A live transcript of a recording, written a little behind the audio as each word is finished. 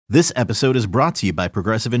This episode is brought to you by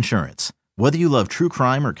Progressive Insurance. Whether you love true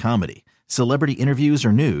crime or comedy, celebrity interviews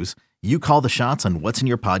or news, you call the shots on what's in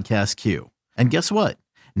your podcast queue. And guess what?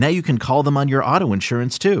 Now you can call them on your auto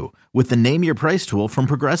insurance too with the Name Your Price tool from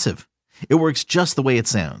Progressive. It works just the way it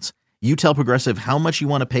sounds. You tell Progressive how much you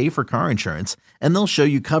want to pay for car insurance, and they'll show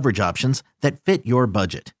you coverage options that fit your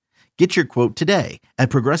budget. Get your quote today at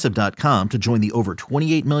Progressive.com to join the over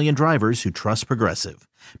 28 million drivers who trust Progressive.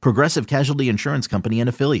 Progressive Casualty Insurance Company and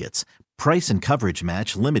Affiliates. Price and coverage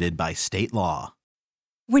match limited by state law.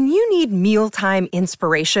 When you need mealtime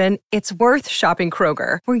inspiration, it's worth shopping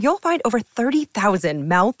Kroger, where you'll find over 30,000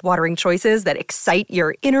 mouth-watering choices that excite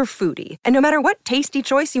your inner foodie. And no matter what tasty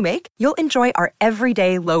choice you make, you'll enjoy our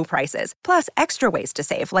everyday low prices, plus extra ways to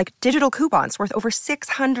save, like digital coupons worth over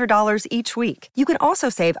 $600 each week. You can also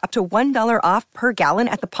save up to $1 off per gallon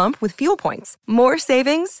at the pump with fuel points. More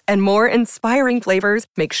savings and more inspiring flavors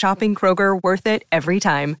make shopping Kroger worth it every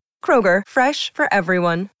time. Kroger, fresh for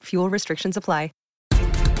everyone. Fuel restrictions apply.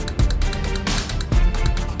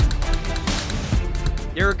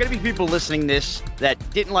 There are going to be people listening to this that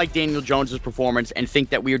didn't like Daniel Jones' performance and think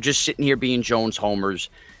that we are just sitting here being Jones homers.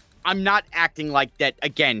 I'm not acting like that.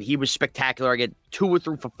 Again, he was spectacular. I get 2 or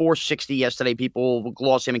 3 for 460 yesterday. People will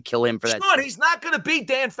gloss him and kill him for that. Sean, he's not going to beat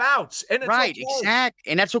Dan Fouts. And it's right, okay.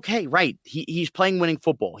 exactly. And that's okay, right. He's playing winning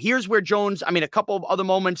football. Here's where Jones, a couple of other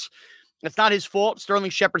moments, it's not his fault.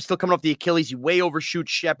 Sterling Shepard's still coming off the Achilles. He way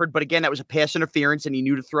overshoots Shepard. But again, that was a pass interference, and he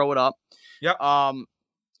knew to throw it up. Yep.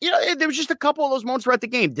 There was just a couple of those moments throughout the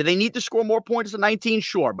game. Do they need to score more points than 19?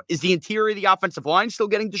 Sure. But is the interior of the offensive line still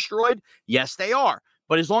getting destroyed? Yes, they are.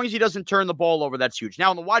 But as long as he doesn't turn the ball over, that's huge. Now,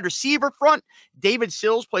 on the wide receiver front, David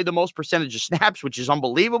Sills played the most percentage of snaps, which is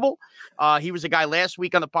unbelievable. He was a guy last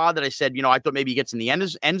week on the pod that I said, I thought maybe he gets in the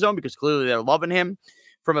end zone because clearly they're loving him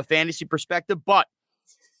from a fantasy perspective. But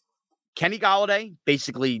Kenny Golladay,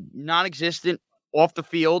 basically non-existent off the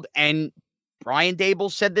field, and Brian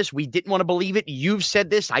Dable said this. We didn't want to believe it. You've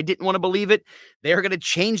said this. I didn't want to believe it. They're going to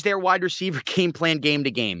change their wide receiver game plan game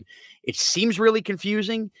to game. It seems really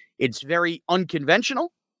confusing. It's very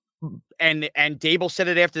unconventional. And Dable said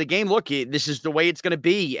it after the game. Look, this is the way it's going to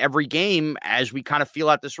be every game as we kind of feel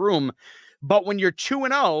out this room. But when you're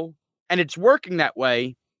 2-0 and it's working that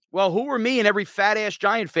way, well, who are me and every fat-ass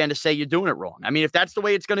Giant fan to say you're doing it wrong? If that's the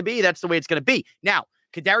way it's going to be, that's the way it's going to be. Now,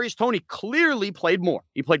 Kadarius Toney clearly played more.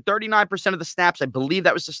 He played 39% of the snaps. I believe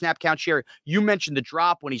that was the snap count share. You mentioned the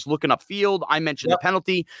drop when he's looking upfield. I mentioned the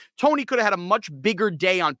penalty. Toney could have had a much bigger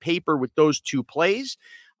day on paper with those 2 plays.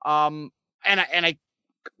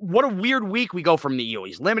 What a weird week we go from the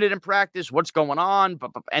he's limited in practice. What's going on?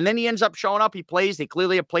 And then he ends up showing up. He plays. They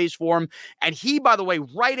clearly have plays for him. And he, by the way,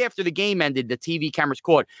 right after the game ended, the TV cameras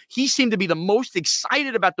caught, he seemed to be the most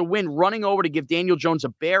excited about the win, running over to give Daniel Jones a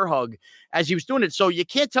bear hug as he was doing it. So you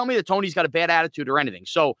can't tell me that Toney's got a bad attitude or anything.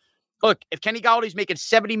 So look, if Kenny Galladay's making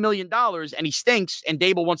 $70 million and he stinks and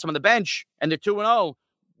Dable wants him on the bench and they're 2-0,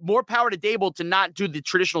 more power to Dable to not do the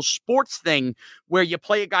traditional sports thing where you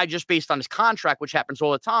play a guy just based on his contract, which happens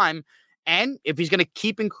all the time. And if he's going to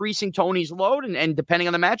keep increasing Toney's load and depending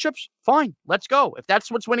on the matchups, fine, let's go. If that's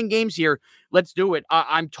what's winning games here, let's do it.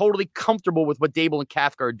 I'm totally comfortable with what Dable and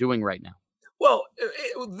Kafka are doing right now. Well,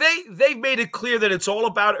 they've made it clear that it's all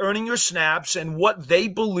about earning your snaps and what they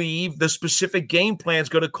believe the specific game plan is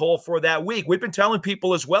going to call for that week. We've been telling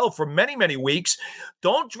people as well for many, many weeks,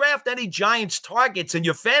 don't draft any Giants targets in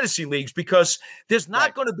your fantasy leagues because there's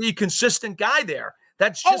not going to be a consistent guy there.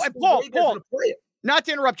 That's just the way they're going to play it. Not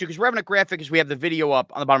to interrupt you, because we're having a graphic as we have the video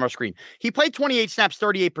up on the bottom of our screen. He played 28 snaps,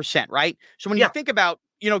 38%, right? So when you think about,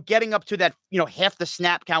 getting up to that, half the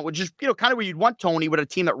snap count, which is, kind of where you'd want Toney with a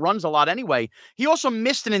team that runs a lot anyway. He also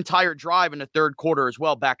missed an entire drive in the third quarter as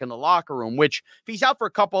well back in the locker room, which if he's out for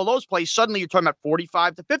a couple of those plays, suddenly you're talking about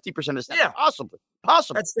 45 to 50% of snaps. Yeah.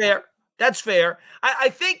 Possibly. That's fair. I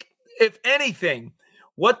think, if anything,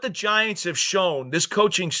 what the Giants have shown, this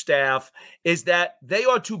coaching staff, is that they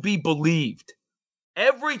are to be believed.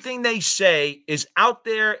 Everything they say is out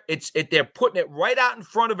there. They're putting it right out in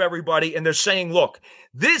front of everybody, and they're saying, look,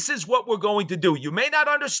 this is what we're going to do. You may not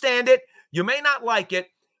understand it. You may not like it,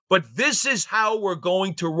 but this is how we're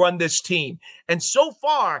going to run this team. And so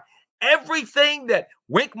far, everything that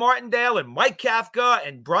Wink Martindale and Mike Kafka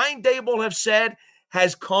and Brian Dable have said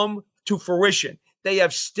has come to fruition. They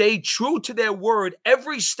have stayed true to their word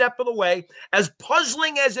every step of the way, as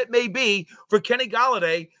puzzling as it may be for Kenny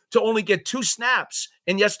Golladay to only get 2 snaps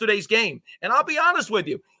in yesterday's game. And I'll be honest with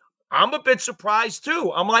you, I'm a bit surprised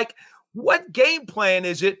too. I'm like, what game plan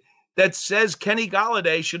is it that says Kenny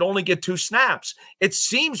Golladay should only get 2 snaps? It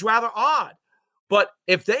seems rather odd. But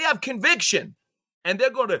if they have conviction and they're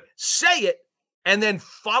going to say it, and then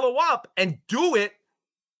follow up and do it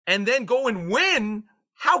and then go and win,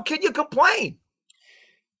 how can you complain?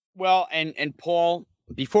 Well, and Paul,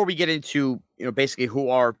 before we get into, basically who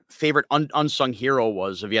our favorite unsung hero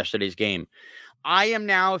was of yesterday's game, I am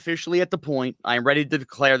now officially at the point, I am ready to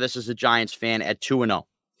declare this as a Giants fan at 2-0.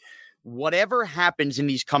 Whatever happens in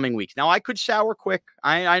these coming weeks. Now, I could sour quick.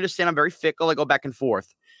 I understand I'm very fickle. I go back and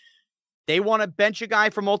forth. They want to bench a guy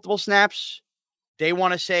for multiple snaps. They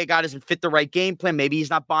want to say a guy doesn't fit the right game plan. Maybe he's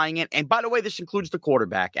not buying it. And by the way, this includes the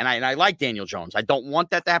quarterback. And I like Daniel Jones. I don't want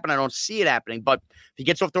that to happen. I don't see it happening. But if he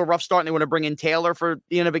gets off to a rough start and they want to bring in Taylor for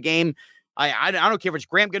the end of a game, I don't care if it's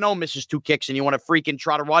Graham Gano misses 2 kicks and you want to freaking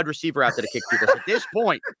trot a wide receiver out to the kick people.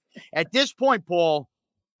 At this point, Paul,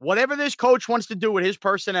 whatever this coach wants to do with his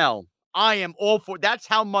personnel, I am all for. That's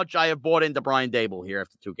how much I have bought into Brian Daboll here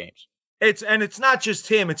after 2 games. It's not just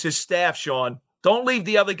him; it's his staff, Sean. Don't leave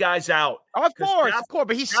the other guys out. Oh, of course.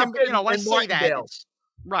 But he's simple. When I say that,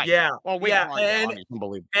 right? Yeah, oh,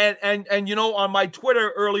 unbelievable. And on my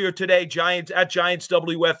Twitter earlier today, Giants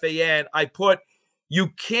WFAN, I put, you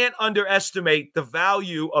can't underestimate the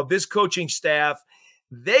value of this coaching staff.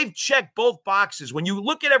 They've checked both boxes. When you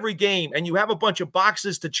look at every game and you have a bunch of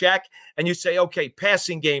boxes to check and you say, okay,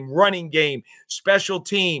 passing game, running game, special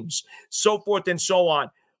teams, so forth and so on.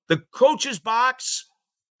 The coach's box,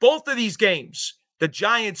 both of these games, the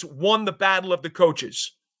Giants won the battle of the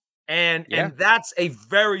coaches. And that's a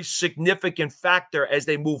very significant factor as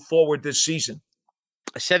they move forward this season.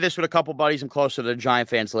 I said this with a couple buddies and close to the Giant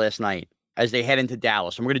fans last night as they head into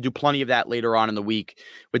Dallas. And we're going to do plenty of that later on in the week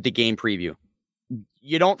with the game preview.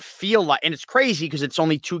 You don't feel like, and it's crazy because it's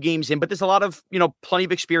only 2 games in, but there's a lot of, plenty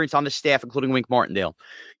of experience on the staff, including Wink Martindale.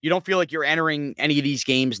 You don't feel like you're entering any of these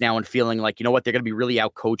games now and feeling like, they're going to be really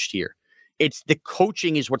outcoached here. It's the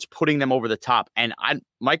coaching is what's putting them over the top. And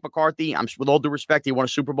Mike McCarthy, with all due respect, he won a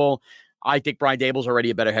Super Bowl. I think Brian Daboll's already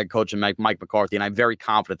a better head coach than Mike McCarthy. And I'm very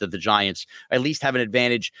confident that the Giants at least have an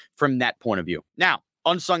advantage from that point of view. Now,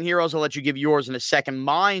 unsung heroes, I'll let you give yours in a second.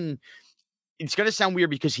 Mine, it's going to sound weird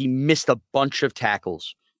because he missed a bunch of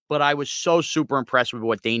tackles, but I was so super impressed with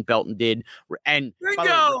what Dane Belton did. And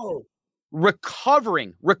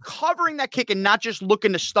recovering that kick and not just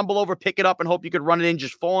looking to stumble over, pick it up and hope you could run it in,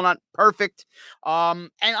 just falling on perfect.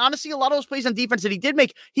 And honestly, a lot of those plays on defense that he did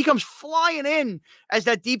make, he comes flying in as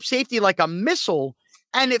that deep safety like a missile.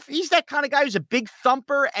 And if he's that kind of guy who's a big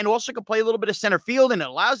thumper and also can play a little bit of center field and it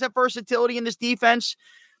allows that versatility in this defense,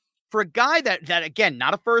 for a guy that again,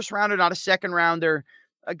 not a first rounder, not a second rounder,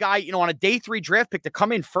 a guy, on a day 3 draft pick to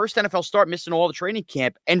come in first NFL start, missing all the training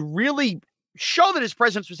camp and really show that his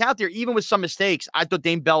presence was out there, even with some mistakes. I thought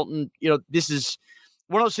Dane Belton, this is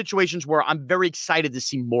one of those situations where I'm very excited to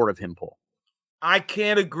see more of him, Paul. I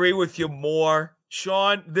can't agree with you more,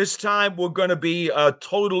 Sean. This time we're going to be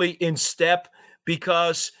totally in step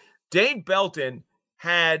because Dane Belton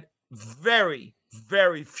had very,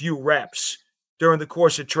 very few reps during the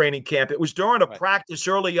course of training camp. It was during a practice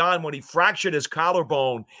early on when he fractured his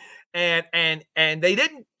collarbone, and they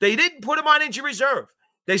didn't put him on injury reserve.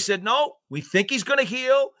 They said, no, we think he's going to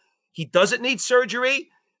heal. He doesn't need surgery.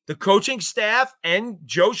 The coaching staff and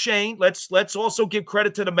Joe Shane, let's also give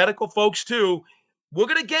credit to the medical folks too. We're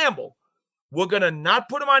going to gamble. We're going to not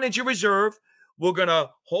put him on injury reserve. We're going to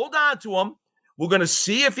hold on to him. We're going to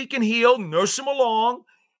see if he can heal, nurse him along.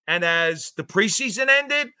 And as the preseason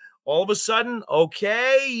ended, all of a sudden,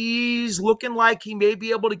 okay, he's looking like he may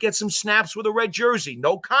be able to get some snaps with a red jersey.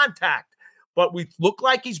 No contact. But we look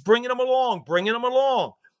like he's bringing him along.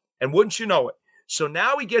 And wouldn't you know it? So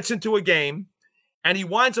now he gets into a game, and he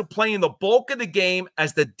winds up playing the bulk of the game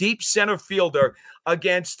as the deep center fielder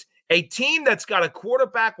against a team that's got a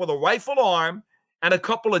quarterback with a rifle arm and a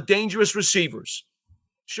couple of dangerous receivers.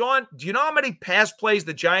 Sean, do you know how many pass plays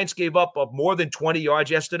the Giants gave up of more than 20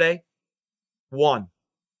 yards yesterday? One.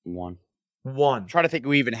 I'm trying to think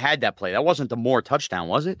who even had that play. That wasn't the Moore touchdown,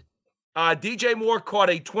 was it? DJ Moore caught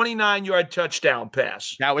a 29-yard touchdown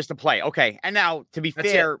pass. That was the play. Okay. And now, to be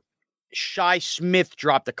fair, Shi Smith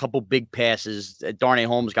dropped a couple big passes. Darnay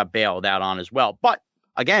Holmes got bailed out on as well. But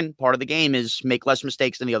again, part of the game is make less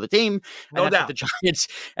mistakes than the other team. No doubt. The Giants,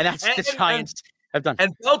 the Giants have done.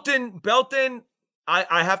 And Belton,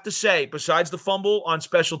 I have to say, besides the fumble on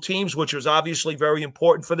special teams, which was obviously very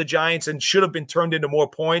important for the Giants and should have been turned into more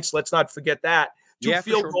points, let's not forget that. 2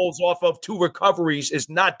 field goals off of 2 recoveries is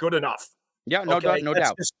not good enough. Yeah, no doubt.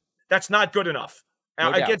 That's not good enough.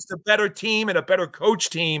 Against a better team and a better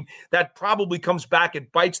coach team, that probably comes back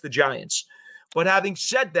and bites the Giants. But having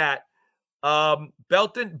said that,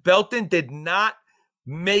 Belton did not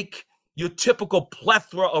make your typical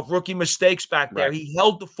plethora of rookie mistakes back there. Right. He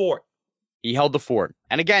held the fort. He held the fort.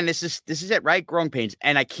 And again, this is it, right? Growing pains.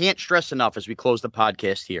 And I can't stress enough as we close the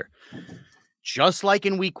podcast here. Just like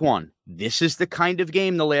in week 1, this is the kind of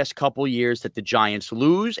game the last couple years that the Giants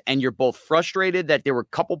lose, and you're both frustrated that there were a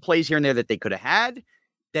couple plays here and there that they could have had,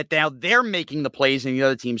 that now they're making the plays and the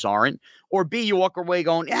other teams aren't. Or B, you walk away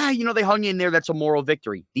going, they hung in there. That's a moral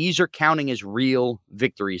victory. These are counting as real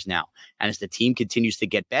victories now. And as the team continues to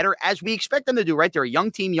get better, as we expect them to do, right? They're a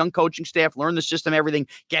young team, young coaching staff, learn the system, everything,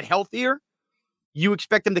 get healthier. You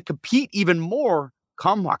expect them to compete even more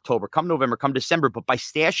come October, come November, come December. But by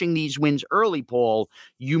stashing these wins early, Paul,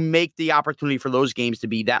 you make the opportunity for those games to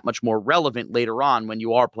be that much more relevant later on when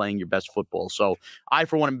you are playing your best football. So I,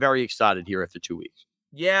 for one, am very excited here after 2 weeks.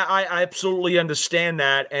 Yeah, I absolutely understand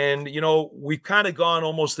that. And, we've kind of gone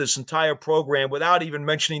almost this entire program without even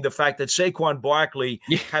mentioning the fact that Saquon Barkley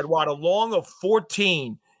had, a long of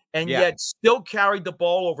 14 and yet still carried the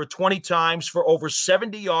ball over 20 times for over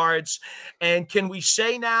 70 yards. And can we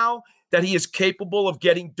say now that he is capable of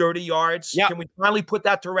getting dirty yards? Yep. Can we finally put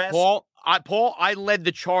that to rest? Paul, I led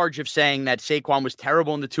the charge of saying that Saquon was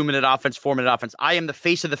terrible in the 2-minute offense, 4-minute offense. I am the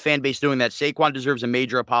face of the fan base doing that. Saquon deserves a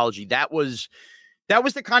major apology. That was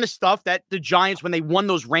the kind of stuff that the Giants, when they won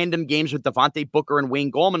those random games with Devontae Booker and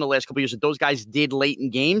Wayne Gallman the last couple of years, that those guys did late in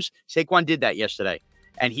games. Saquon did that yesterday.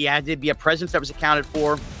 And he had to be a presence that was accounted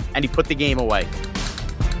for, and he put the game away.